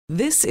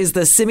This is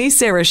the Simi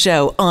Sara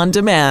Show on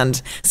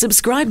demand.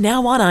 Subscribe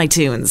now on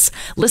iTunes.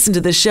 Listen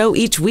to the show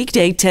each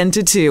weekday 10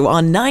 to 2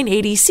 on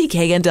 980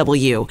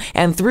 CKNW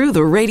and through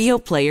the Radio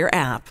Player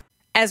app.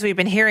 As we've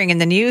been hearing in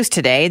the news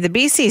today, the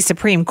BC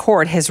Supreme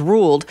Court has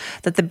ruled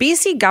that the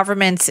BC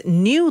government's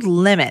new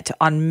limit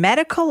on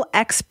medical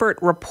expert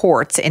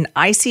reports in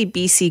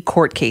ICBC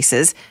court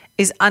cases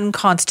is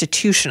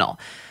unconstitutional.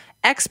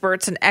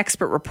 Experts and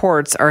expert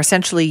reports are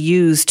essentially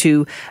used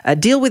to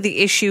deal with the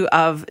issue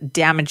of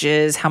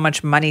damages, how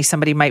much money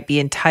somebody might be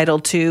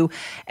entitled to.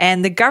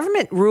 And the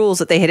government rules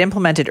that they had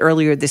implemented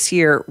earlier this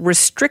year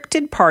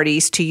restricted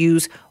parties to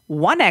use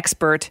one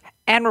expert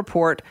and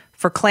report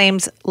for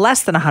claims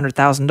less than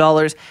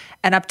 $100,000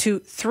 and up to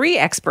 3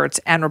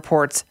 experts and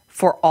reports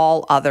for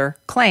all other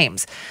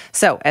claims.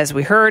 So, as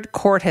we heard,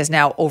 court has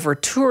now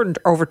overturned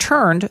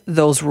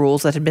those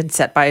rules that had been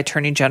set by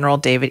Attorney General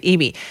David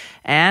Eby.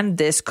 And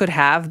this could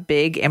have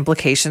big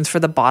implications for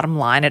the bottom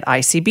line at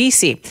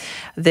ICBC.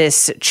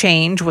 This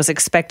change was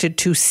expected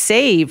to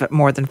save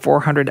more than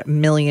 $400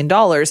 million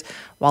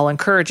while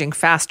encouraging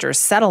faster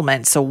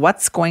settlement. So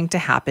what's going to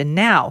happen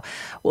now?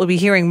 We'll be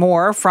hearing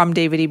more from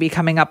David Eby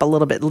coming up a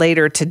little bit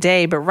later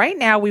today. But right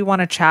now we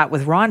want to chat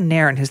with Ron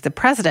Nairn, who's the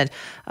president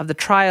of the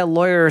Trial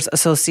Lawyers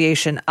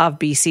Association of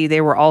BC.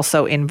 They were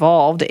also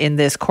involved in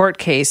this court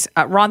case.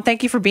 Ron,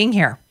 thank you for being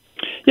here.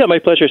 Yeah, my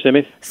pleasure,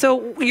 Simi.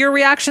 So your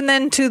reaction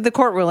then to the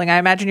court ruling, I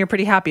imagine you're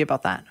pretty happy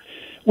about that.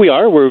 We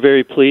are. We're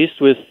very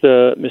pleased with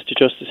Mr.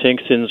 Justice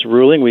Hinkson's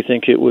ruling. We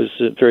think it was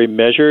very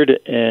measured,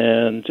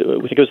 and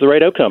we think it was the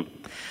right outcome.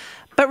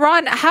 But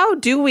Ron, how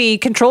do we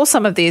control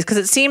some of these? Because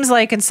it seems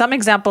like in some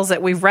examples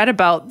that we've read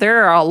about,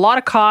 there are a lot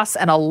of costs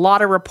and a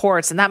lot of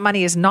reports, and that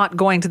money is not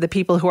going to the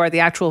people who are the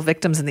actual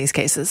victims in these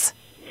cases.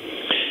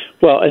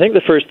 Well, I think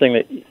the first thing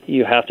that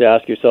you have to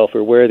ask yourself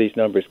are where are these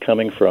numbers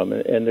coming from?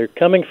 And they're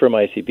coming from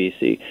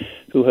ICBC,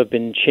 who have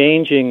been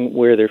changing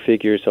where their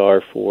figures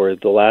are for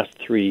the last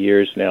 3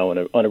 years now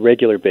on a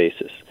regular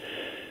basis.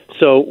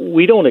 So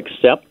we don't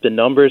accept the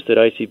numbers that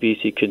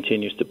ICBC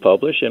continues to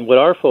publish, and what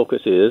our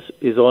focus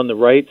is on the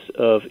rights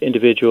of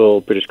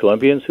individual British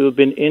Columbians who have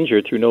been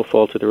injured through no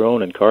fault of their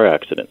own in car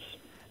accidents.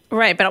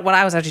 Right, but what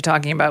I was actually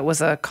talking about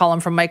was a column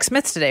from Mike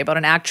Smith today about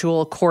an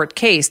actual court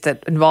case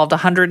that involved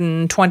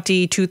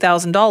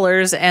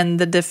 $122,000, and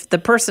the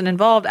person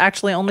involved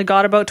actually only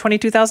got about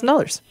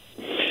 $22,000.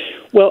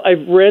 Well,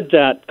 I've read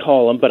that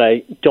column, but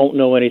I don't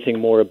know anything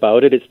more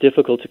about it. It's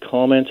difficult to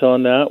comment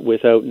on that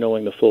without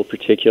knowing the full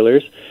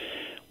particulars.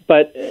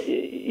 But,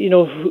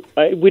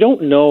 we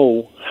don't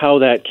know how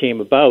that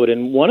came about,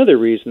 and one of the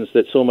reasons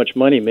that so much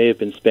money may have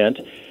been spent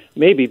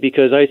maybe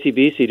because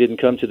ICBC didn't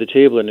come to the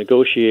table and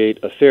negotiate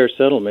a fair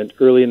settlement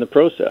early in the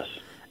process.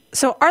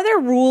 So are there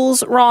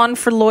rules, Ron,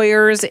 for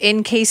lawyers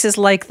in cases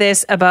like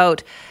this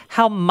about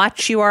how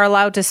much you are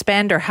allowed to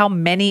spend or how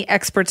many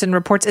experts and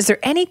reports? Is there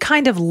any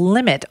kind of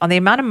limit on the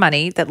amount of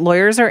money that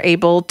lawyers are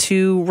able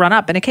to run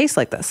up in a case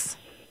like this?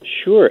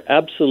 Sure,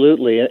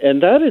 absolutely.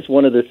 And that is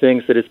one of the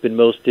things that has been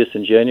most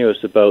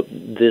disingenuous about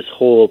this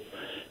whole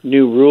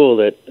new rule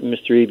that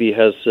Mr. Eby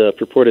has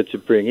purported to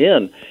bring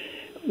in.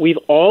 We've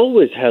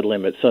always had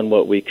limits on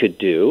what we could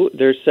do.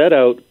 They're set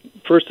out,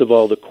 first of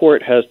all, the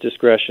court has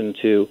discretion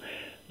to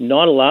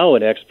not allow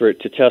an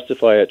expert to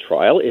testify at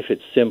trial if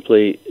it's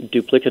simply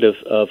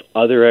duplicative of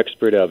other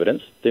expert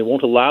evidence. They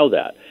won't allow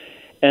that.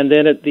 And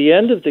then at the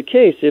end of the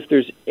case, if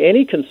there's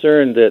any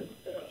concern that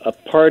a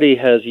party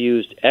has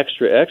used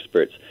extra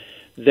experts,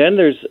 then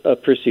there's a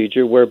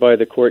procedure whereby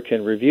the court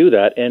can review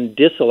that and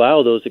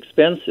disallow those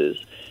expenses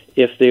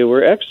if they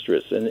were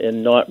extras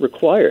and not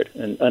required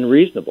and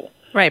unreasonable.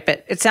 Right,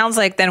 but it sounds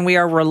like then we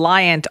are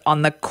reliant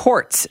on the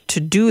courts to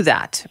do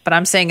that. But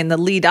I'm saying in the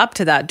lead up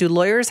to that, do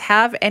lawyers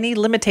have any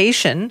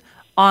limitation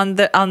on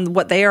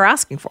what they are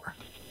asking for?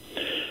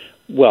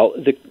 Well,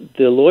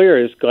 the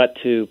lawyer has got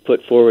to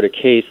put forward a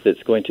case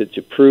that's going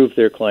to prove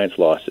their client's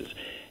losses.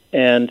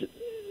 And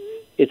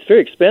it's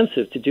very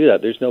expensive to do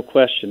that. There's no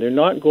question. They're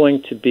not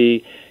going to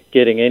be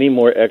getting any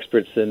more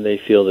experts than they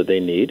feel that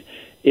they need.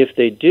 If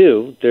they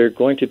do, they're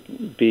going to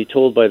be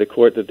told by the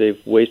court that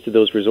they've wasted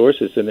those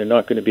resources and they're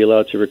not going to be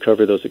allowed to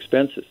recover those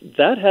expenses.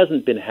 That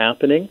hasn't been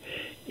happening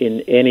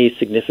in any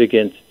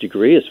significant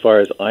degree as far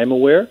as I'm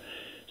aware.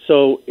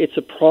 So it's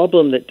a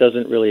problem that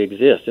doesn't really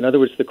exist. In other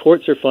words, the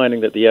courts are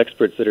finding that the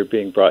experts that are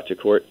being brought to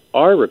court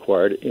are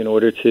required in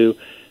order to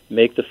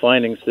make the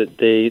findings that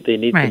they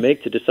need to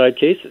make to decide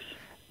cases.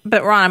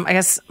 But Ron, I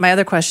guess my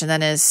other question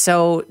then is,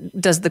 so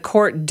does the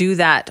court do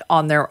that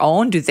on their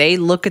own? Do they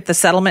look at the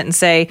settlement and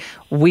say,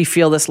 we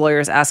feel this lawyer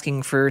is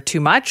asking for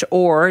too much?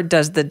 Or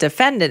does the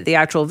defendant, the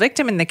actual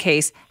victim in the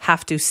case,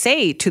 have to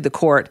say to the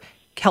court,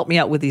 help me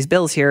out with these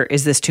bills here,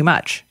 is this too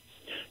much?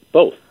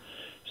 Both.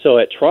 So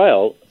at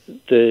trial,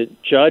 the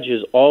judge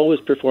is always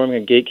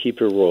performing a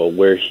gatekeeper role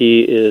where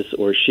he is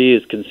or she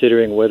is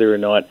considering whether or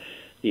not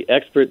the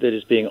expert that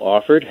is being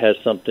offered has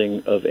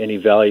something of any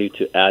value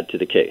to add to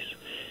the case.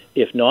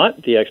 If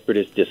not, the expert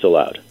is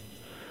disallowed.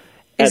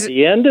 At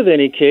the end of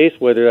any case,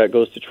 whether that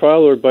goes to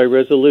trial or by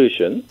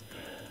resolution,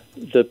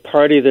 the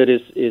party that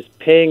is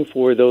paying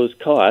for those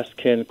costs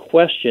can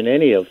question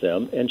any of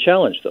them and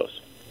challenge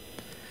those.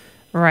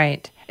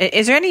 Right.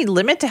 Is there any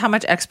limit to how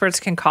much experts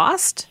can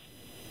cost?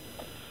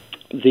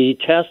 The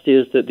test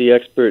is that the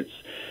experts'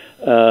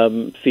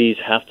 fees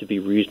have to be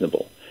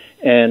reasonable.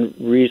 And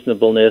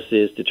reasonableness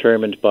is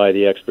determined by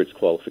the experts'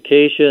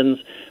 qualifications,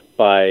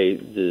 by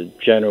the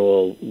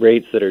general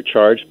rates that are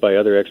charged by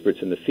other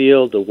experts in the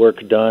field, the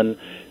work done,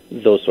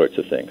 those sorts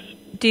of things.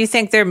 Do you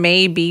think there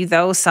may be,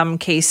 though, some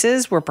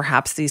cases where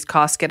perhaps these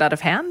costs get out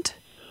of hand?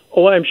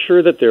 Oh, I'm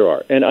sure that there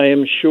are. And I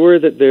am sure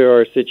that there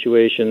are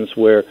situations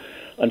where,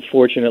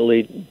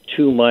 unfortunately,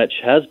 too much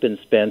has been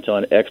spent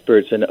on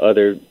experts and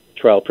other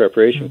trial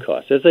preparation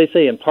costs. As I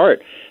say, in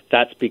part,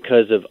 that's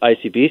because of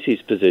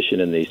ICBC's position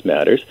in these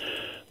matters.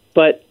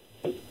 But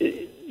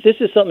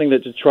this is something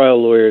that the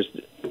trial lawyers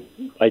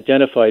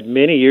identified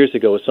many years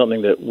ago as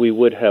something that we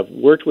would have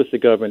worked with the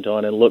government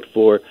on and looked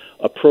for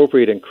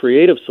appropriate and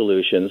creative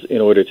solutions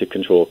in order to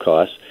control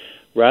costs,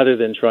 rather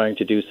than trying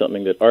to do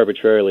something that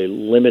arbitrarily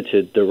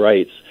limited the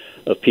rights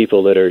of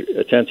people that are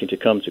attempting to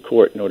come to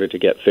court in order to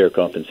get fair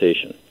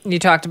compensation. You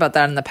talked about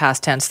that in the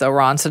past tense, though,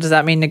 Ron. So does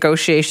that mean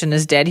negotiation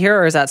is dead here,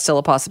 or is that still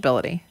a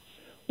possibility?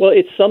 Well,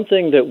 it's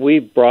something that we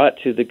brought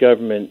to the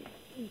government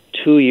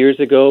 2 years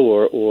ago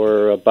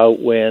or about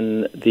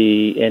when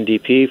the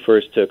NDP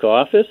first took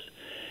office,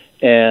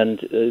 and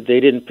they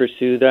didn't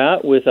pursue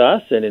that with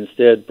us and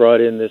instead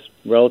brought in this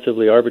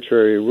relatively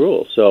arbitrary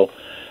rule. So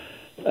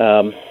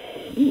that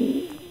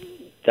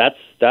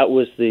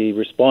was the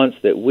response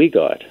that we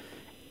got.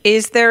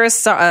 Is there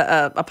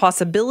a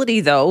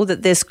possibility, though,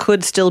 that this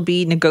could still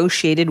be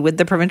negotiated with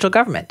the provincial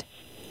government?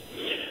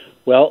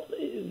 Well,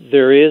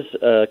 there is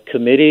a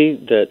committee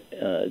that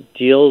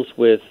deals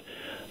with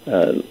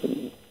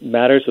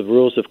matters of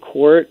rules of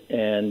court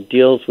and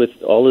deals with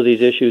all of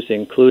these issues,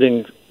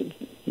 including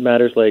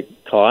matters like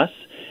costs,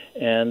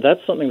 and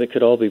that's something that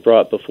could all be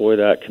brought before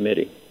that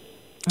committee.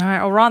 All right.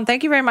 Well, Ron,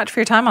 thank you very much for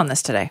your time on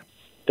this today.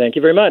 Thank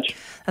you very much.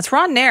 That's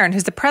Ron Nairn,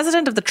 who's the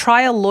president of the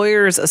Trial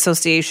Lawyers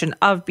Association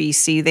of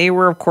BC. They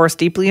were, of course,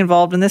 deeply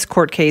involved in this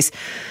court case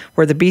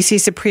where the BC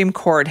Supreme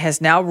Court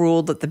has now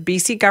ruled that the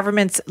BC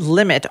government's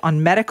limit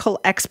on medical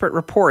expert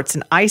reports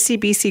in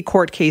ICBC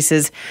court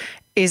cases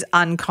is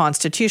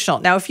unconstitutional.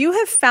 Now, if you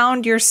have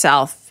found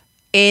yourself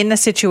in a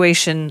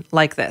situation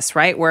like this,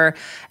 right, where,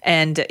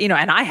 and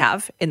I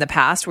have in the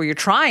past, where you're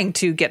trying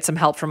to get some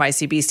help from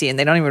ICBC and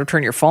they don't even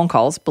return your phone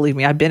calls. Believe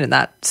me, I've been in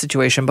that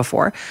situation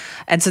before.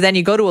 And so then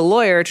you go to a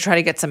lawyer to try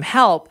to get some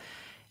help.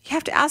 You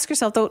have to ask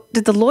yourself, though,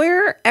 did the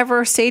lawyer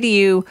ever say to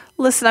you,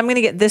 listen, I'm going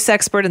to get this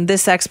expert and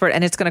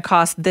it's going to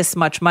cost this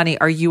much money.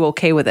 Are you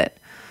okay with it?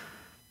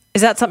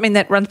 Is that something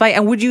that runs by?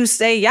 And would you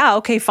say, yeah,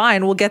 okay,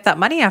 fine, we'll get that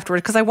money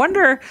afterward? Because I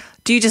wonder,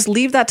 do you just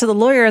leave that to the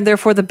lawyer and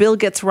therefore the bill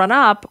gets run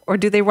up, or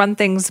do they run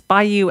things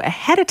by you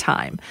ahead of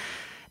time?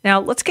 Now,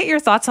 let's get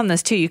your thoughts on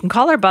this too. You can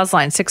call our buzz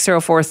line,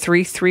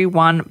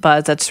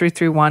 604-331-BUZZ. That's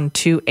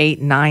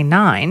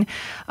 331-2899.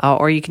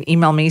 Or you can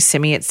email me,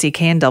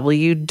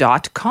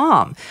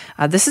 simi@cknw.com.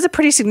 This is a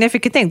pretty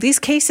significant thing. These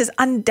cases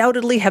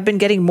undoubtedly have been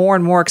getting more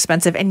and more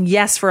expensive. And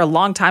yes, for a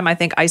long time, I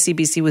think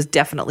ICBC was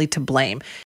definitely to blame.